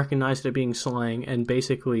I don't recognize it as being slang, and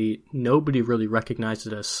basically nobody really recognizes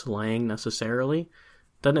it as slang necessarily,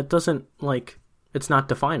 then it doesn't, it's not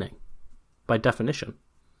defining, by definition.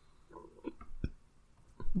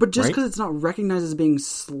 But just because it's not recognized as being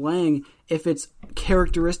slang, if it's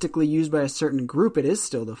characteristically used by a certain group, it is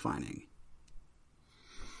still defining.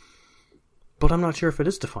 But I'm not sure if it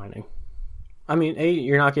is defining. I mean,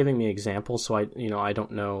 you're not giving me examples, so I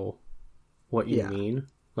don't know what you mean.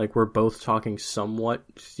 Like, we're both talking somewhat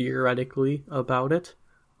theoretically about it.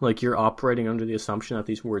 Like, you're operating under the assumption that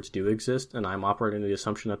these words do exist, and I'm operating under the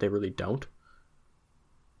assumption that they really don't.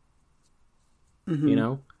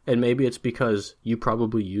 Mm-hmm. And maybe it's because you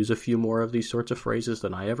probably use a few more of these sorts of phrases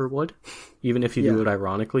than I ever would. Even if you do it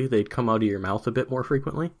ironically, they'd come out of your mouth a bit more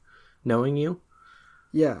frequently, knowing you.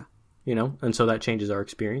 Yeah. And so that changes our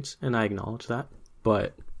experience, and I acknowledge that.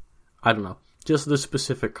 But, I don't know. Just this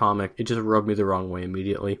specific comic, it just rubbed me the wrong way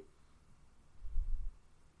immediately.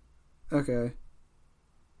 Okay.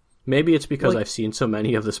 Maybe it's because I've seen so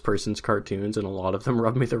many of this person's cartoons, and a lot of them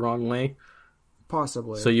rub me the wrong way.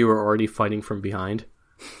 Possibly. So you were already fighting from behind.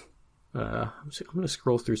 I'm going to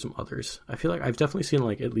scroll through some others. I feel like I've definitely seen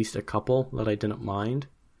at least a couple that I didn't mind,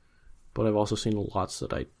 but I've also seen lots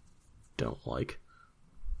that I don't like.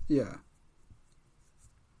 Yeah.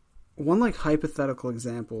 One hypothetical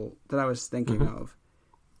example that I was thinking of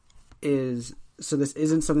is, so this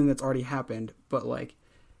isn't something that's already happened, but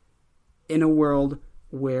in a world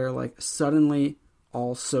where suddenly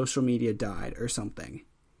all social media died or something,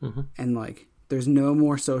 and there's no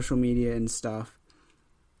more social media and stuff,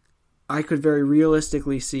 I could very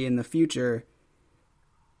realistically see in the future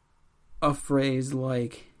a phrase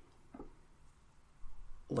like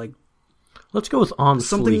let's go with on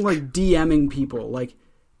something fleek. like DMing people,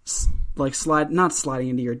 not sliding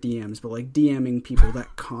into your DMs, but DMing people.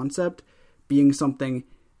 That concept being something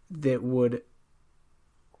that would,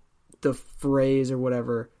 the phrase or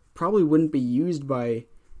whatever probably wouldn't be used by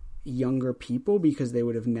younger people because they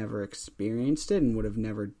would have never experienced it and would have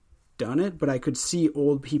never done it. But I could see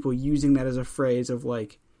old people using that as a phrase of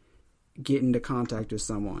get into contact with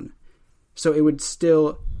someone. So it would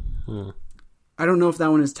still, I don't know if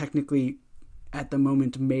that one is technically at the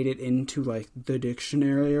moment made it into the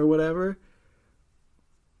dictionary or whatever,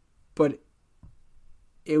 but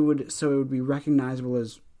it would be recognizable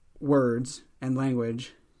as words and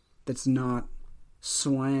language that's not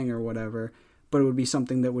slang or whatever, but it would be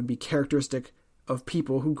something that would be characteristic of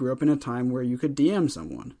people who grew up in a time where you could DM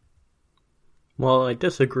someone. Well, I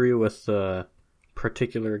disagree with the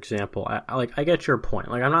particular example. I get your point.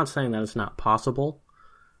 I'm not saying that it's not possible,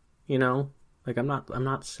 I'm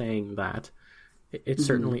not saying that. It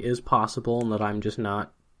certainly is possible, and that I'm just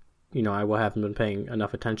not, I haven't been paying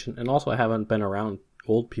enough attention, and also I haven't been around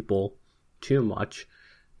old people too much,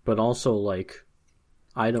 but also,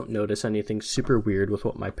 I don't notice anything super weird with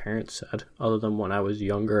what my parents said, other than when I was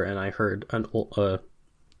younger and I heard an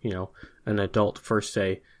adult first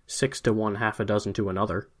say 6 to 1, half a dozen to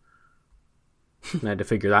another, and I had to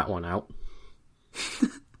figure that one out.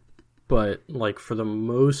 But, for the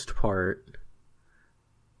most part,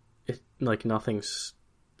 nothing's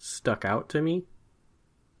stuck out to me,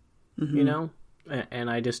 and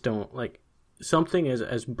I just don't, something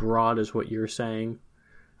as broad as what you're saying,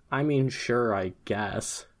 I mean, sure, I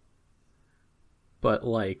guess, but,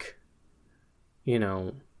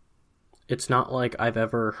 it's not like I've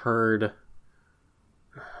ever heard,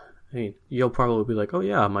 I mean, you'll probably be like, oh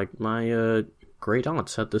yeah, my great aunt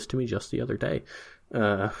said this to me just the other day.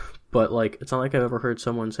 But like, it's not like I've ever heard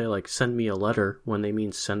someone say like, send me a letter when they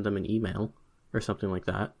mean send them an email or something like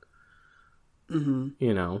that. Mm-hmm.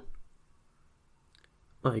 You know,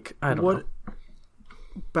 like, I don't know.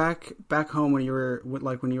 Back home when you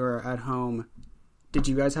were at home, did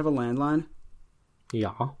you guys have a landline?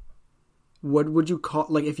 Yeah. What would you call,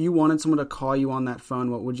 like, if you wanted someone to call you on that phone,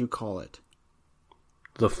 what would you call it?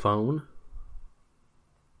 The phone?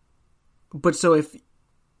 But so if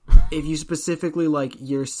you specifically, like,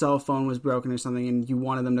 your cell phone was broken or something and you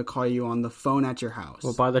wanted them to call you on the phone at your house.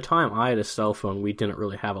 Well, by the time I had a cell phone, we didn't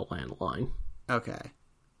really have a landline. Okay.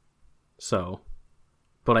 So,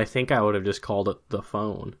 but I think I would have just called it the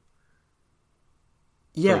phone.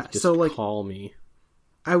 Yeah, like, just so, like, call me.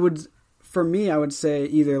 I would say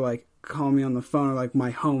either, like, call me on the phone or, like,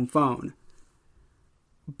 my home phone.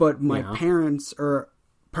 But my parents, or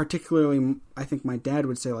particularly, I think my dad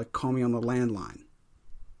would say, like, call me on the landline.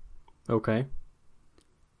 Okay.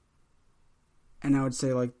 And I would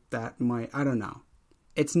say, like, that might, I don't know.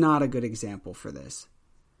 It's not a good example for this.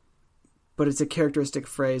 But it's a characteristic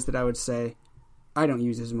phrase that I would say I don't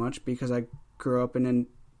use as much because I grew up in a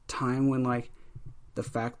time when, like, the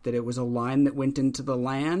fact that it was a line that went into the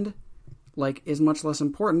land, like, is much less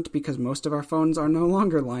important because most of our phones are no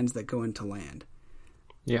longer lines that go into land.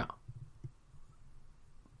 Yeah.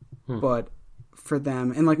 But for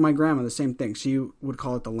them, and like my grandma, the same thing. She would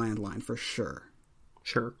call it the landline for sure.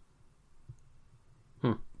 Sure.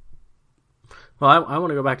 Well, I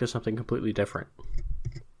want to go back to something completely different.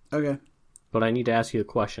 Okay. But I need to ask you a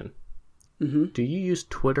question. Mm-hmm. Do you use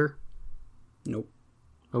Twitter? Nope.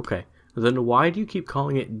 Okay. Then why do you keep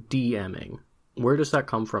calling it DMing? Where does that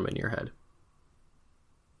come from in your head?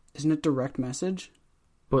 Isn't it direct message?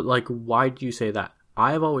 But, like, why do you say that?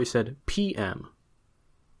 I've always said PM.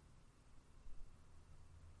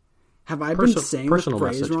 Have I been saying the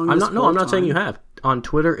phrase message. wrong I'm this not. No, whole I'm not time? saying you have. On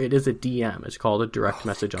Twitter, it is a DM. It's called a direct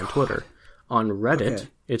message on Twitter. On Reddit,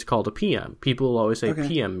 it's called a PM. People will always say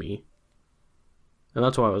PM me. And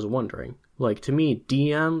that's why I was wondering. Like, to me,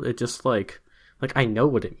 DM, it just, like, I know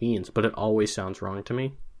what it means, but it always sounds wrong to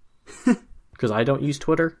me. Because I don't use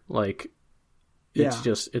Twitter. Like, it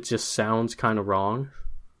just sounds kind of wrong.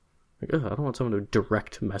 Like, ugh, I don't want someone to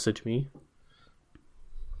direct message me.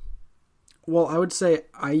 Well, I would say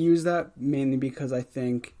I use that mainly because I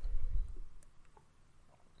think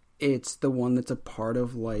it's the one that's a part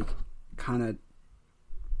of, like, kind of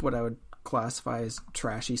what I would classify as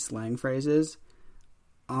trashy slang phrases.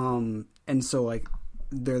 And so, like,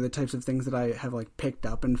 they're the types of things that I have, like, picked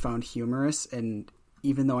up and found humorous, and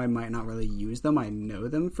even though I might not really use them, I know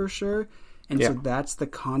them for sure. And so that's the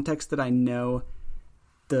context that I know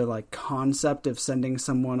the, like, concept of sending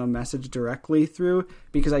someone a message directly through,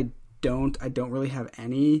 because I don't really have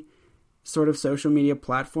any sort of social media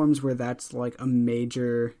platforms where that's, like, a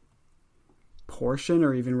major portion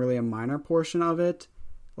or even really a minor portion of it.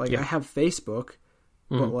 Like, I have Facebook,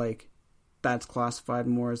 but, like, that's classified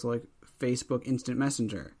more as, like, Facebook Instant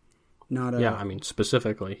Messenger, not a... Yeah, I mean,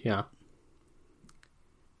 specifically, yeah.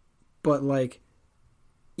 But, like,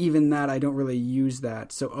 even that, I don't really use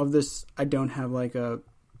that. So of this, I don't have, like, a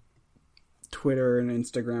Twitter and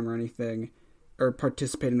Instagram or anything, or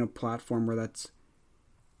participate in a platform where that's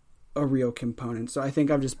a real component. So I think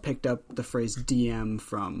I've just picked up the phrase DM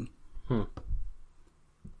from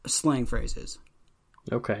slang phrases.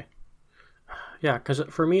 Okay. Yeah, because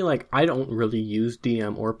for me, like, I don't really use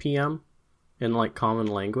DM or PM in, like, common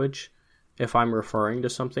language. If I'm referring to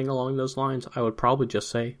something along those lines, I would probably just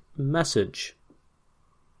say message.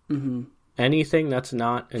 Mm-hmm. Anything that's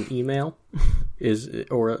not an email is,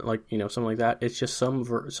 or, like, you know, something like that, it's just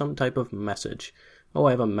some type of message. Oh,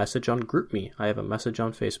 I have a message on GroupMe. I have a message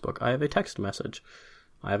on Facebook. I have a text message.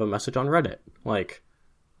 I have a message on Reddit. Like,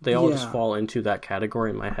 they all just fall into that category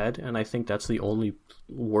in my head, and I think that's the only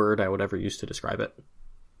word I would ever use to describe it.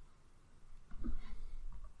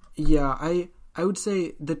 Yeah, I would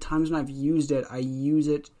say the times when I've used it, I use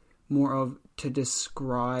it more of to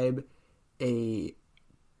describe a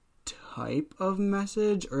type of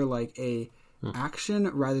message or, like, a action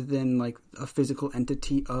rather than, like, a physical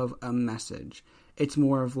entity of a message. It's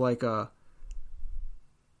more of, like, a...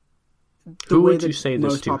 Who would you say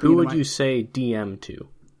this to? Who would you say DM to?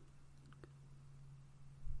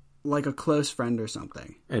 Like a close friend or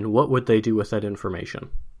something. And what would they do with that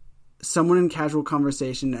information? Someone in casual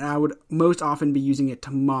conversation, and I would most often be using it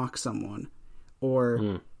to mock someone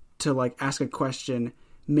or to, like, ask a question.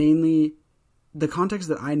 Mainly, the context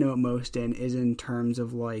that I know it most in is in terms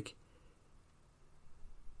of, like,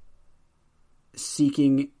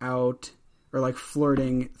 seeking out or like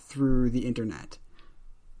flirting through the internet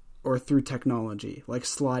or through technology, like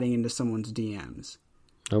sliding into someone's DMs.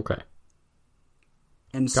 Okay.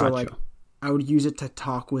 And so Gotcha. like I would use it to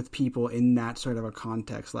talk with people in that sort of a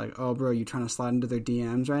context, like, oh bro, you trying to slide into their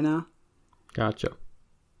DMs right now? Gotcha.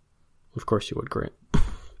 Of course you would, Grant.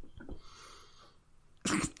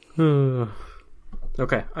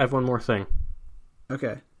 Okay, I have one more thing.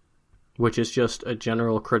 Okay. Which is just a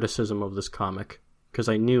general criticism of this comic. Because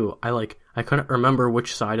I couldn't remember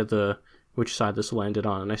which side this landed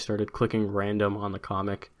on, and I started clicking random on the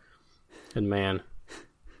comic. And man,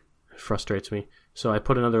 it frustrates me. So I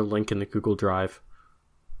put another link in the Google Drive.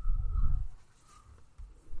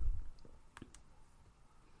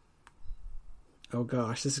 Oh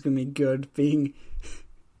gosh, this is gonna be good being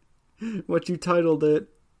what you titled it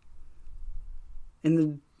in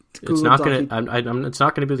the Google it's not Doc. it's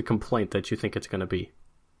not gonna be the complaint that you think it's gonna be.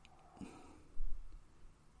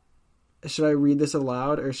 Should I read this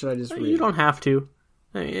aloud or should I just read You it? don't have to.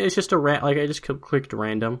 It's just I just clicked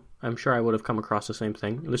random. I'm sure I would have come across the same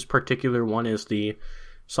thing. This particular one is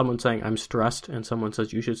someone saying I'm stressed, and someone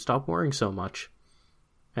says you should stop worrying so much,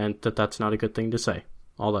 and that's not a good thing to say.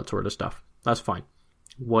 All that sort of stuff. That's fine.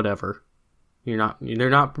 Whatever. They're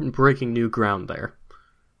not breaking new ground there,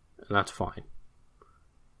 and that's fine.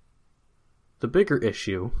 The bigger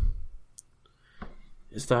issue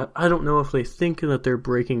is that I don't know if they think that they're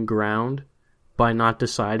breaking ground by not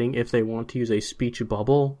deciding if they want to use a speech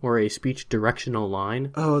bubble or a speech directional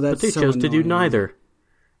line. Oh, that's but they so chose to do annoying. neither.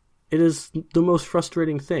 It is the most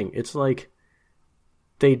frustrating thing. It's like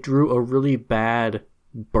they drew a really bad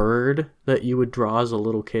bird that you would draw as a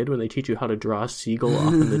little kid when they teach you how to draw a seagull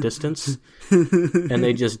off in the distance, and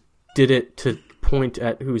they just did it to point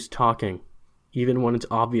at who's talking, even when it's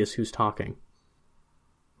obvious who's talking.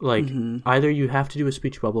 Like, either you have to do a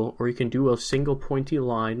speech bubble, or you can do a single pointy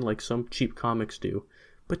line like some cheap comics do.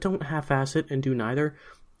 But don't half-ass it and do neither.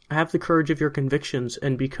 Have the courage of your convictions,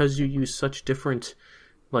 and because you use such different,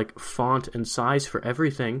 like, font and size for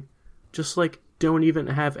everything, just, like, don't even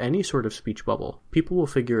have any sort of speech bubble. People will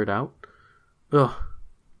figure it out. Ugh.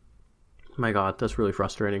 My god, that's really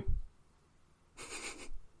frustrating.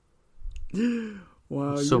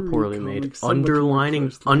 Wow, So you read poorly made. comics so much more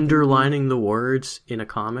closely. Underlining the words in a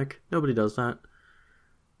comic. Nobody does that.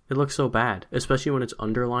 It looks so bad, especially when it's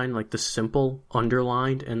underlined, like the simple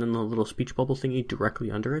underlined, and then the little speech bubble thingy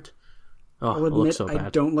directly under it. Oh, I'll it looks admit, so bad. I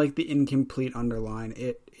don't like the incomplete underline.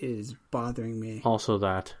 It is bothering me. Also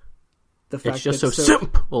that. The fact It's just that so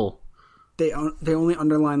simple. They only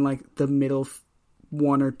underline like the middle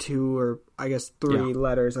one or two or I guess three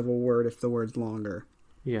letters of a word if the word's longer.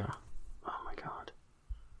 Yeah. Oh my god.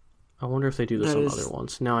 I wonder if they do this That on is- other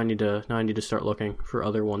ones. Now I need to start looking for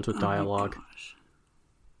other ones with dialogue. Gosh.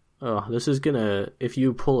 Oh, this is gonna... If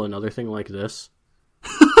you pull another thing like this,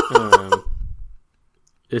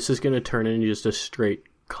 this is gonna turn into just a straight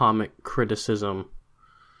comic criticism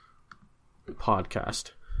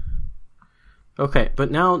podcast. Okay,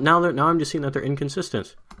 but now I'm just seeing that they're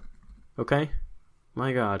inconsistent. Okay?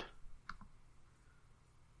 My god.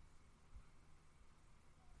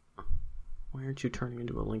 Why aren't you turning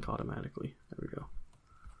into a link automatically? There we go.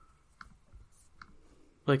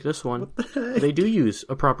 Like this one, they do use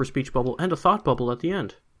a proper speech bubble and a thought bubble at the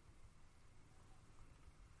end.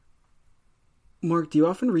 Mark, do you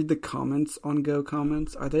often read the comments on Go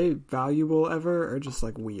Comments? Are they valuable ever or just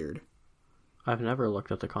like weird? I've never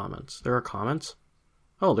looked at the comments. There are comments?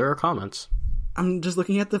 Oh, there are comments. I'm just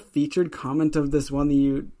looking at the featured comment of this one that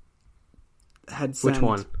you had sent. Which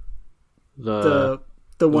one? The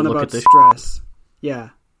one look about at this- stress. Yeah.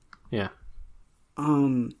 Yeah.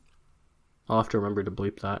 Um. I'll have to remember to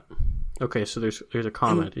bleep that. Okay, so there's a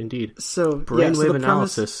comment, indeed. So Brainwave the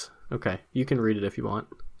analysis. Okay, you can read it if you want,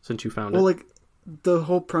 since you found Well, it. like the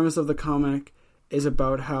whole premise of the comic is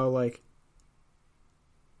about how like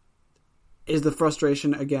is the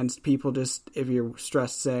frustration against people just if you're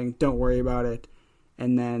stressed saying don't worry about it,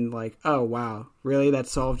 and then like oh wow really that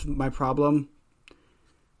solved my problem.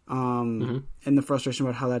 And the frustration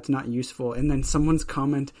about how that's not useful, and then someone's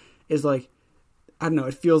comment is like, I don't know,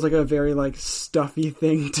 it feels like a very like stuffy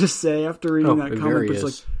thing to say after reading that it comment. very But it's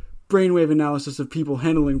is. like brainwave analysis of people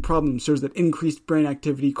handling problems shows that increased brain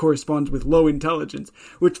activity corresponds with low intelligence.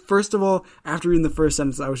 Which, first of all, after reading the first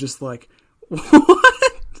sentence, I was just like,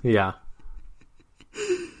 what? Yeah.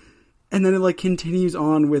 And then it like continues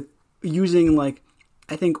on with using like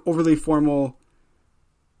I think overly formal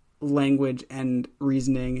language and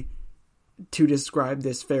reasoning to describe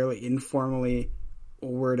this fairly informally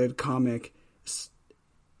worded comic.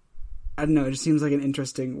 I don't know, it just seems like an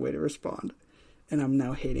interesting way to respond. And I'm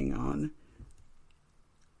now hating on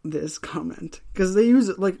this comment because they use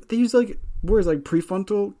words like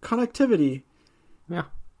prefrontal connectivity. Yeah.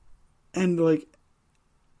 And like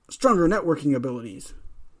stronger networking abilities.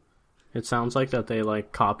 It sounds like that they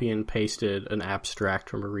like copy and pasted an abstract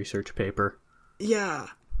from a research paper. Yeah.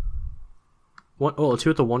 Let's see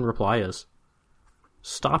what the one reply is.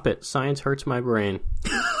 Stop it. Science hurts my brain.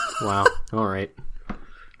 Wow. All right.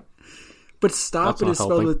 But stop it is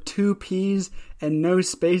spelled with 2 P's and no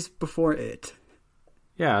space before it.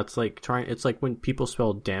 Yeah, it's like when people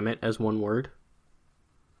spell damn it as one word.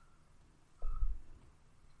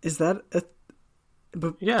 Is that a...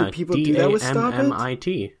 But yeah, do people do that with stop it?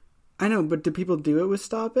 D-A-M-M-I-T. I know, but do people do it with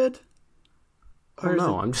stop it? Or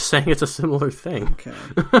no, I'm just saying it's a similar thing. Okay.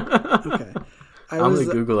 Okay. I'm going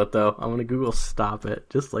to Google it, though. I'm going to Google stop it,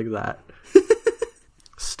 just like that.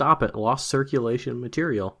 Stop it, lost circulation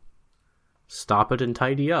material. Stop it and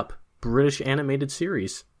tidy up. British animated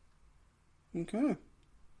series. Okay.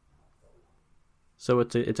 So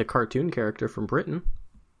it's a cartoon character from Britain.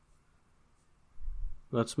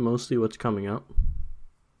 That's mostly what's coming up.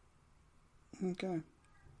 Okay.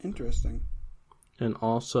 Interesting. And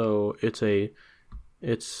also,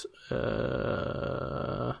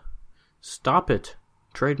 Stop it.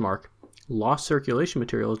 Trademark. Lost circulation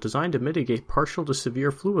material is designed to mitigate partial to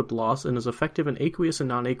severe fluid loss and is effective in aqueous and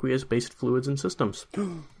non-aqueous based fluids and systems.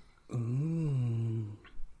 Ooh.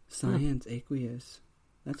 Science, aqueous.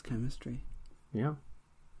 That's chemistry. Yeah.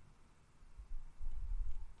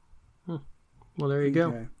 Well, there you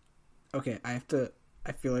go. Okay, I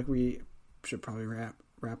feel like we should probably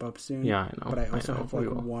wrap up soon. Yeah, I know. But I also have like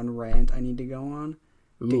one rant I need to go on.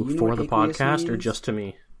 Ooh, for the podcast or just to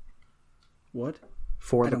me? What?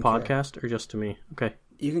 For the podcast or just to me? Okay.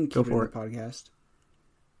 You can keep it in the podcast.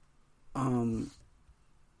 Do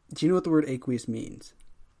you know what the word aqueous means?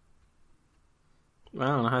 I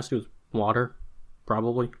don't know. It has to do with water,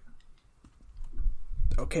 probably.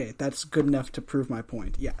 Okay, that's good enough to prove my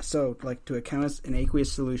point. Yeah, so like to account as an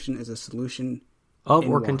aqueous solution is a solution of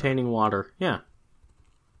or containing water. Yeah.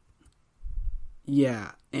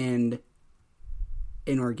 Yeah, and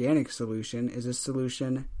an organic solution is a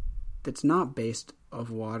solution that's not based of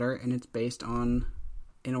water and it's based on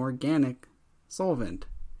an organic solvent.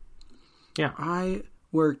 Yeah. I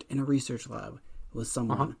worked in a research lab with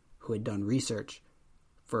someone who had done research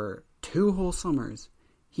for 2 whole summers.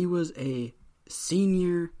 He was a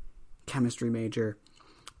senior chemistry major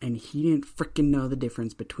and he didn't frickin' know the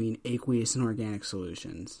difference between aqueous and organic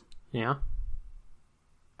solutions. Yeah.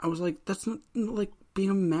 I was like, that's not like being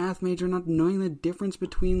a math major, not knowing the difference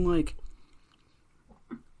between like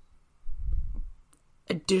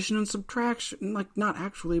addition and subtraction. Like, not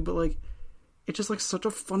actually, but like, it's just like such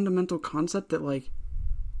a fundamental concept that like,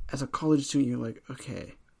 as a college student, you're like,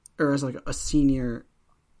 okay. Or as like a senior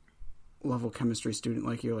level chemistry student,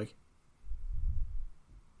 like you're like,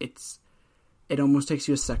 it almost takes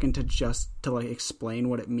you a second to like explain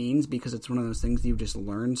what it means because it's one of those things that you've just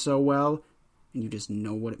learned so well and you just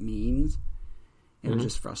know what it means. And it was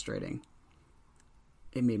just frustrating.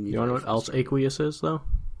 It made me. You know what else aqueous is, though?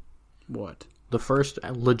 What? The first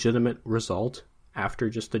legitimate result after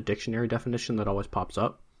just the dictionary definition that always pops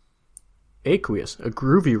up. Aqueous, a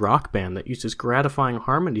groovy rock band that uses gratifying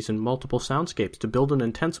harmonies and multiple soundscapes to build an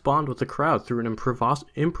intense bond with the crowd through an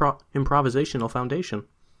improvisational foundation.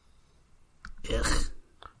 Ugh.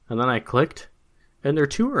 And then I clicked, and they're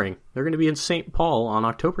touring. They're going to be in St. Paul on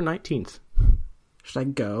October 19th. Should I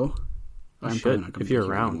go? I'm should, not if you're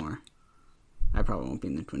around. Anymore. I probably won't be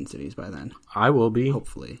in the Twin Cities by then. I will be.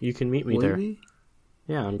 Hopefully. You can meet me there.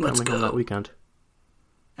 Yeah, I'm coming home that weekend.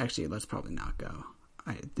 Actually, let's probably not go.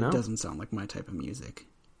 It doesn't sound like my type of music.